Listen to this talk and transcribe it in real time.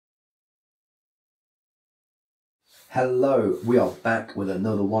Hello, we are back with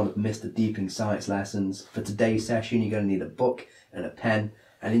another one of Mr. Deeping Science lessons. For today's session, you're going to need a book and a pen,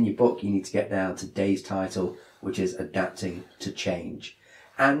 and in your book you need to get down today's title, which is Adapting to Change.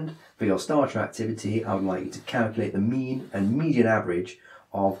 And for your starter activity, I would like you to calculate the mean and median average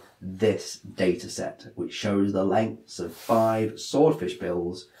of this data set, which shows the lengths of 5 swordfish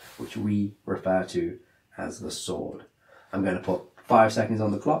bills, which we refer to as the sword. I'm going to put 5 seconds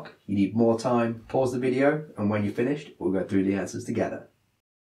on the clock. You need more time, pause the video, and when you're finished, we'll go through the answers together.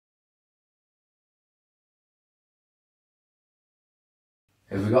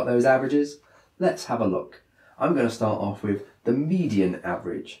 Have we got those averages? Let's have a look. I'm going to start off with the median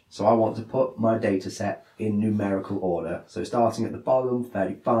average. So I want to put my data set in numerical order. So starting at the bottom,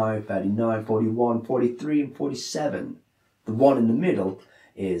 35, 39, 41, 43, and 47. The one in the middle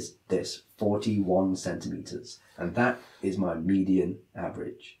is this 41 centimeters, and that is my median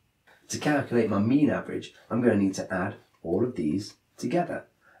average. To calculate my mean average, I'm going to need to add all of these together,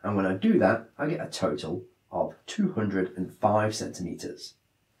 and when I do that, I get a total of 205 centimeters.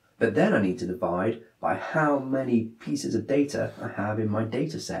 But then I need to divide by how many pieces of data I have in my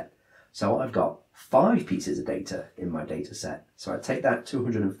data set. So I've got 5 pieces of data in my data set. So I take that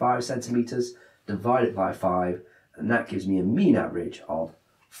 205 centimeters, divide it by 5, and that gives me a mean average of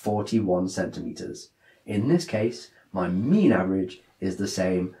 41 centimeters. In this case, my mean average is the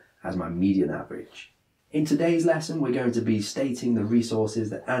same as my median average. In today's lesson, we're going to be stating the resources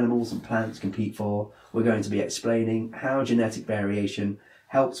that animals and plants compete for. We're going to be explaining how genetic variation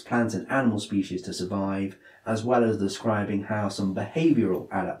helps plant and animal species to survive, as well as describing how some behavioural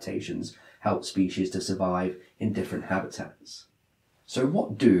adaptations help species to survive in different habitats. So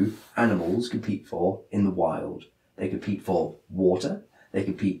what do animals compete for in the wild? They compete for water, they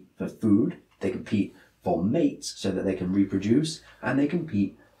compete for food, they compete for mates so that they can reproduce, and they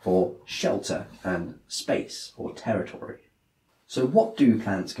compete for shelter and space or territory. So what do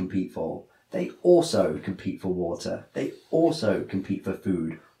plants compete for? They also compete for water, they also compete for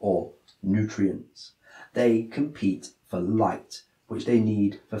food or nutrients. They compete for light, which they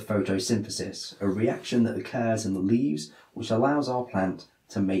need for photosynthesis, a reaction that occurs in the leaves which allows our plant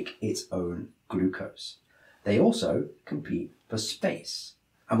to make its own glucose. They also compete for space.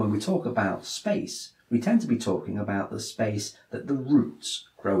 And when we talk about space, we tend to be talking about the space that the roots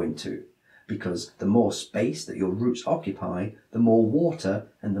grow into, because the more space that your roots occupy, the more water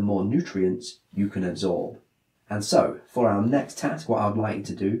and the more nutrients you can absorb. And so, for our next task, what I'd like you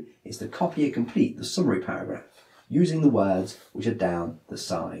to do is to copy and complete the summary paragraph using the words which are down the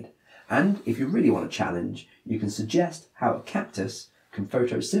side. And if you really want a challenge, you can suggest how a cactus can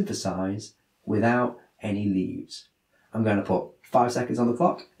photosynthesize without any leaves. I'm going to put 5 seconds on the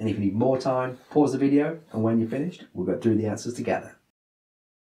clock, and if you need more time, pause the video, and when you're finished, we'll go through the answers together.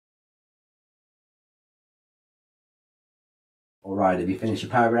 Alright, if you finish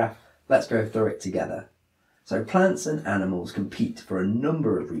your paragraph, let's go through it together. So plants and animals compete for a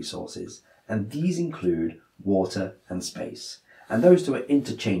number of resources, and these include water and space. And those two are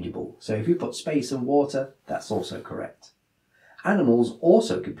interchangeable, so if you put space and water, that's also correct. Animals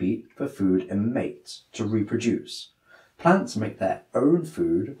also compete for food and mates to reproduce. Plants make their own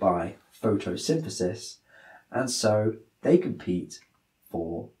food by photosynthesis, and so they compete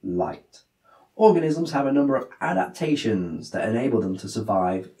for light. Organisms have a number of adaptations that enable them to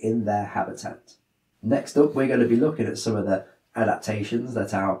survive in their habitat. Next up, we're going to be looking at some of the adaptations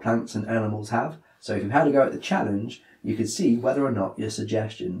that our plants and animals have. So if you've had a go at the challenge, you can see whether or not your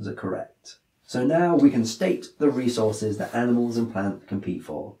suggestions are correct. So now we can state the resources that animals and plants compete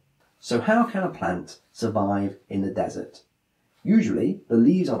for. So how can a plant survive in the desert? Usually, the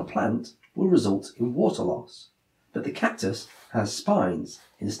leaves on a plant will result in water loss, but the cactus has spines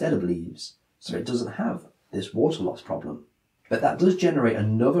instead of leaves, so it doesn't have this water loss problem. But that does generate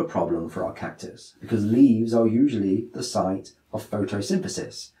another problem for our cactus, because leaves are usually the site of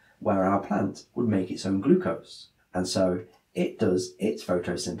photosynthesis, where our plant would make its own glucose, and so it does its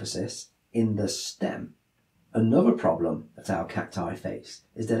photosynthesis in the stem. Another problem that our cacti face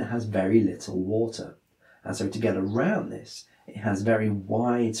is that it has very little water, and so to get around this, it has very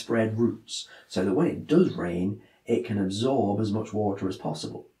widespread roots, so that when it does rain, it can absorb as much water as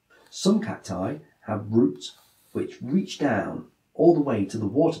possible. Some cacti have roots which reach down all the way to the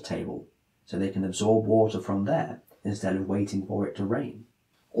water table, so they can absorb water from there instead of waiting for it to rain.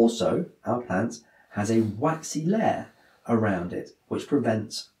 Also, our plant has a waxy layer around it, which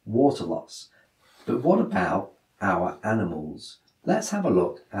prevents water loss. But what about our animals? Let's have a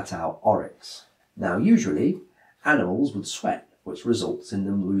look at our oryx. Now, usually, animals would sweat, which results in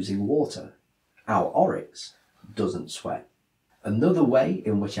them losing water. Our oryx doesn't sweat. Another way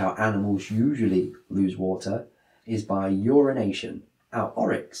in which our animals usually lose water is by urination. Our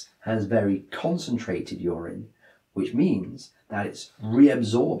Oryx has very concentrated urine, which means that it's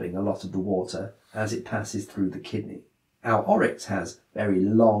reabsorbing a lot of the water as it passes through the kidney. Our Oryx has very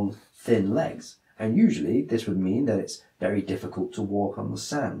long, thin legs, and usually this would mean that it's very difficult to walk on the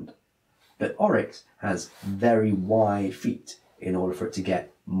sand. But Oryx has very wide feet in order for it to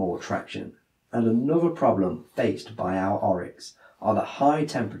get more traction. And another problem faced by our Oryx are the high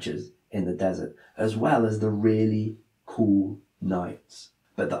temperatures in the desert, as well as the really cool nights.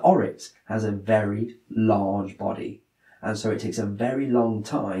 But the Oryx has a very large body, and so it takes a very long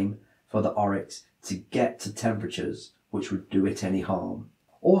time for the Oryx to get to temperatures which would do it any harm.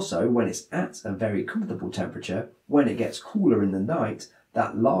 Also, when it's at a very comfortable temperature, when it gets cooler in the night,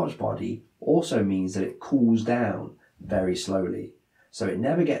 that large body also means that it cools down very slowly, so it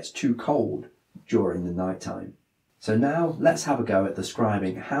never gets too cold during the nighttime. So now let's have a go at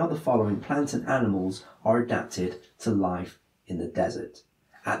describing how the following plants and animals are adapted to life in the desert.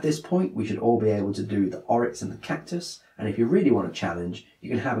 At this point, we should all be able to do the Oryx and the cactus, and if you really want a challenge, you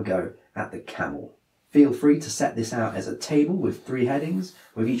can have a go at the camel. Feel free to set this out as a table with 3 headings,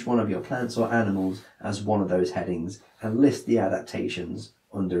 with each one of your plants or animals as one of those headings, and list the adaptations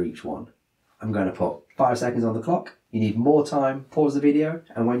under each one. I'm going to put 5 seconds on the clock. You need more time, pause the video,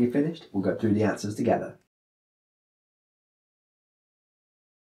 and when you're finished, we'll go through the answers together.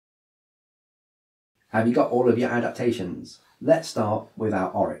 Have you got all of your adaptations? Let's start with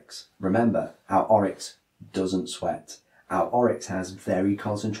our Oryx. Remember, our Oryx doesn't sweat. Our Oryx has very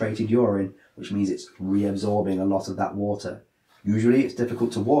concentrated urine, which means it's reabsorbing a lot of that water. Usually it's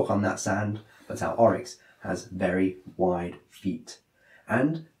difficult to walk on that sand, but our Oryx has very wide feet.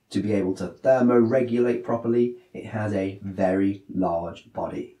 And to be able to thermoregulate properly, it has a very large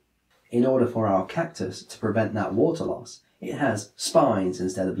body. In order for our cactus to prevent that water loss, it has spines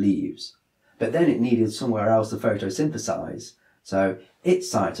instead of leaves. But then it needed somewhere else to photosynthesize, so its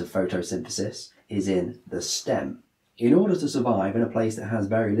site of photosynthesis is in the stem. In order to survive in a place that has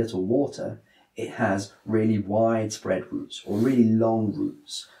very little water, it has really widespread roots, or really long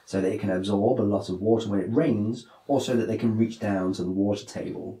roots, so that it can absorb a lot of water when it rains, or so that they can reach down to the water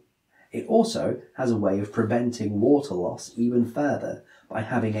table. It also has a way of preventing water loss even further by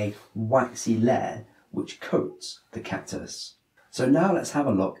having a waxy layer which coats the cactus. So now let's have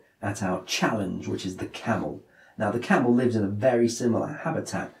a look at our challenge, which is the camel. Now the camel lives in a very similar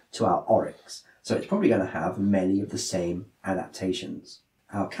habitat to our Oryx, so it's probably going to have many of the same adaptations.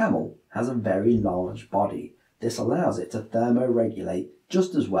 Our camel has a very large body. This allows it to thermoregulate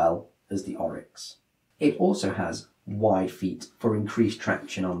just as well as the Oryx. It also has wide feet for increased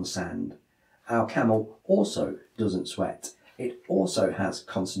traction on the sand. Our camel also doesn't sweat. It also has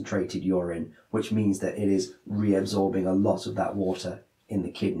concentrated urine, which means that it is reabsorbing a lot of that water in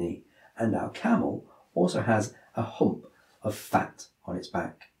the kidney. And our camel also has a hump of fat on its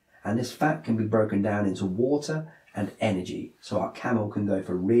back. And this fat can be broken down into water and energy, so our camel can go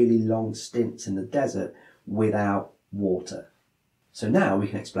for really long stints in the desert without water. So now we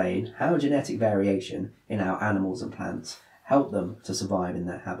can explain how genetic variation in our animals and plants help them to survive in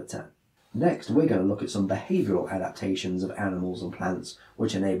their habitat. Next, we're going to look at some behavioural adaptations of animals and plants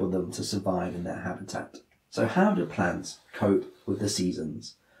which enable them to survive in their habitat. So how do plants cope with the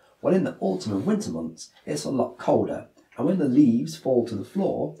seasons? Well, in the autumn and winter months, it's a lot colder, and when the leaves fall to the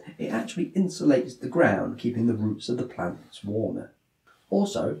floor, it actually insulates the ground, keeping the roots of the plants warmer.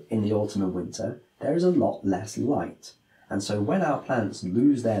 Also, in the autumn and winter, there is a lot less light, and so when our plants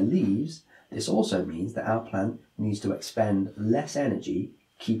lose their leaves, this also means that our plant needs to expend less energy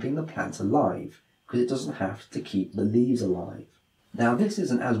keeping the plant alive, because it doesn't have to keep the leaves alive. Now, this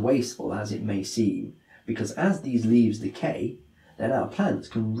isn't as wasteful as it may seem, because as these leaves decay, then our plants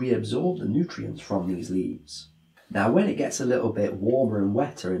can reabsorb the nutrients from these leaves. Now, when it gets a little bit warmer and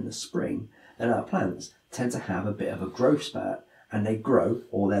wetter in the spring, then our plants tend to have a bit of a growth spurt, and they grow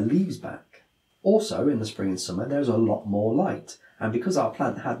all their leaves back. Also, in the spring and summer, there's a lot more light, and because our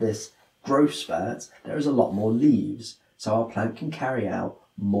plant had this growth spurt, there is a lot more leaves, so our plant can carry out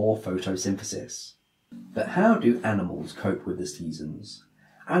more photosynthesis. But how do animals cope with the seasons?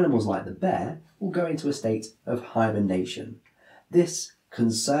 Animals like the bear will go into a state of hibernation. This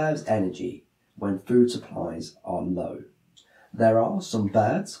conserves energy when food supplies are low. There are some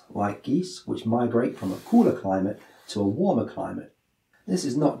birds, like geese, which migrate from a cooler climate to a warmer climate. This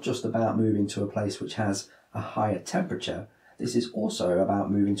is not just about moving to a place which has a higher temperature, this is also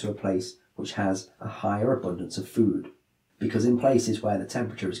about moving to a place which has a higher abundance of food. Because in places where the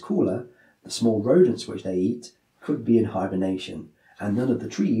temperature is cooler, the small rodents which they eat could be in hibernation, and none of the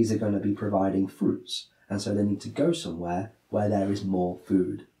trees are going to be providing fruits, and so they need to go somewhere where there is more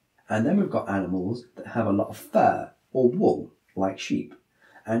food. And then we've got animals that have a lot of fur or wool, like sheep.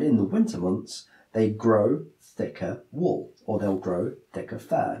 And in the winter months, they grow thicker wool, or they'll grow thicker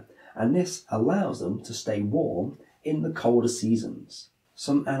fur. And this allows them to stay warm in the colder seasons.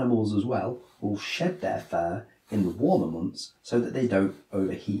 Some animals as well will shed their fur in the warmer months so that they don't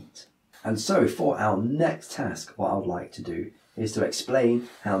overheat. And so for our next task, what I would like to do is to explain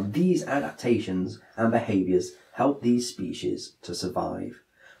how these adaptations and behaviours help these species to survive.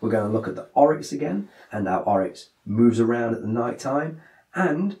 We're going to look at the Oryx again, and our Oryx moves around at the night time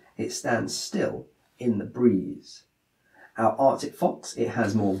and it stands still in the breeze. Our Arctic fox, it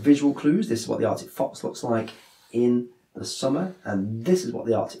has more visual clues. This is what the Arctic fox looks like in the summer, and this is what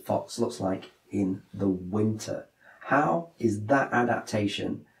the Arctic fox looks like in the winter. How is that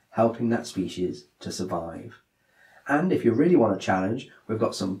adaptation helping that species to survive? And if you really want a challenge, we've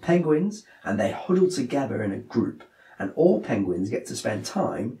got some penguins and they huddle together in a group, and all penguins get to spend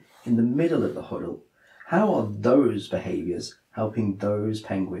time in the middle of the huddle. How are those behaviours helping those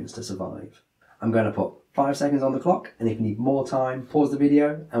penguins to survive? I'm going to put 5 seconds on the clock, and if you need more time, pause the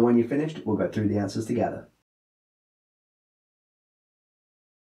video, and when you're finished, we'll go through the answers together.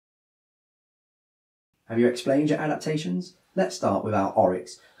 Have you explained your adaptations? Let's start with our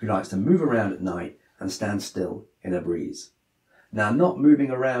Oryx, who likes to move around at night and stand still in a breeze. Now, not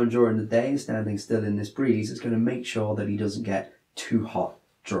moving around during the day and standing still in this breeze is going to make sure that he doesn't get too hot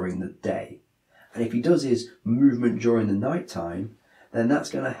during the day. And if he does his movement during the night time, then that's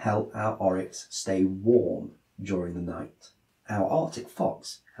going to help our Oryx stay warm during the night. Our Arctic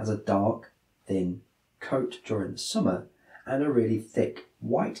fox has a dark, thin coat during the summer and a really thick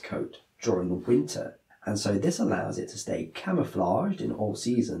white coat during the winter. And so this allows it to stay camouflaged in all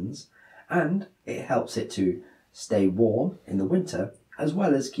seasons, and it helps it to stay warm in the winter as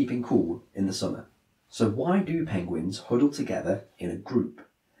well as keeping cool in the summer. So why do penguins huddle together in a group?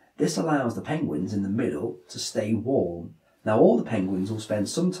 This allows the penguins in the middle to stay warm. Now all the penguins will spend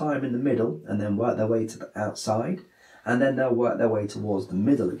some time in the middle and then work their way to the outside, and then they'll work their way towards the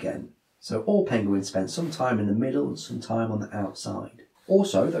middle again. So all penguins spend some time in the middle and some time on the outside.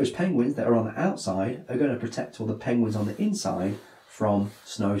 Also, those penguins that are on the outside are going to protect all the penguins on the inside from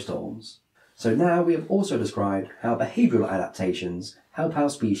snowstorms. So now we have also described how behavioural adaptations help our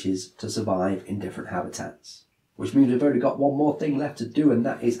species to survive in different habitats. Which means we've only got one more thing left to do, and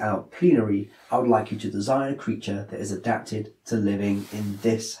that is our plenary. I would like you to design a creature that is adapted to living in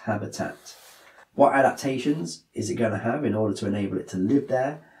this habitat. What adaptations is it going to have in order to enable it to live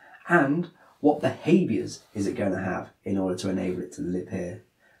there? And what behaviours is it going to have in order to enable it to live here?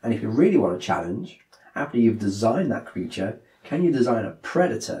 And if you really want a challenge, after you've designed that creature, can you design a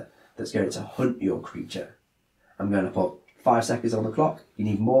predator that's going to hunt your creature? I'm going to put 5 seconds on the clock. You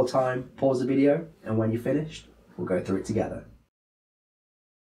need more time, pause the video, and when you're finished, we'll go through it together.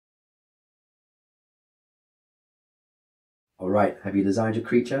 Alright, have you designed your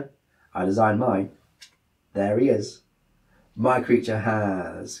creature? I designed mine. There he is. My creature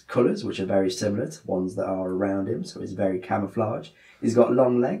has colours which are very similar to ones that are around him, so it's very camouflaged. He's got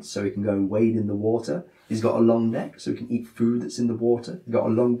long legs so he can go and wade in the water. He's got a long neck so he can eat food that's in the water. He's got a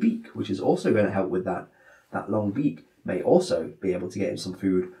long beak, which is also going to help with that. That long beak may also be able to get him some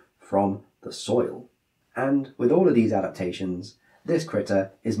food from the soil. And with all of these adaptations, this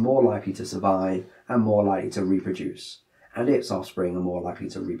critter is more likely to survive and more likely to reproduce. And its offspring are more likely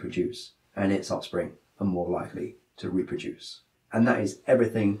to reproduce. And its offspring are more likely to reproduce. And that is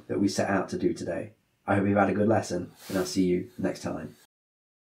everything that we set out to do today. I hope you've had a good lesson, and I'll see you next time.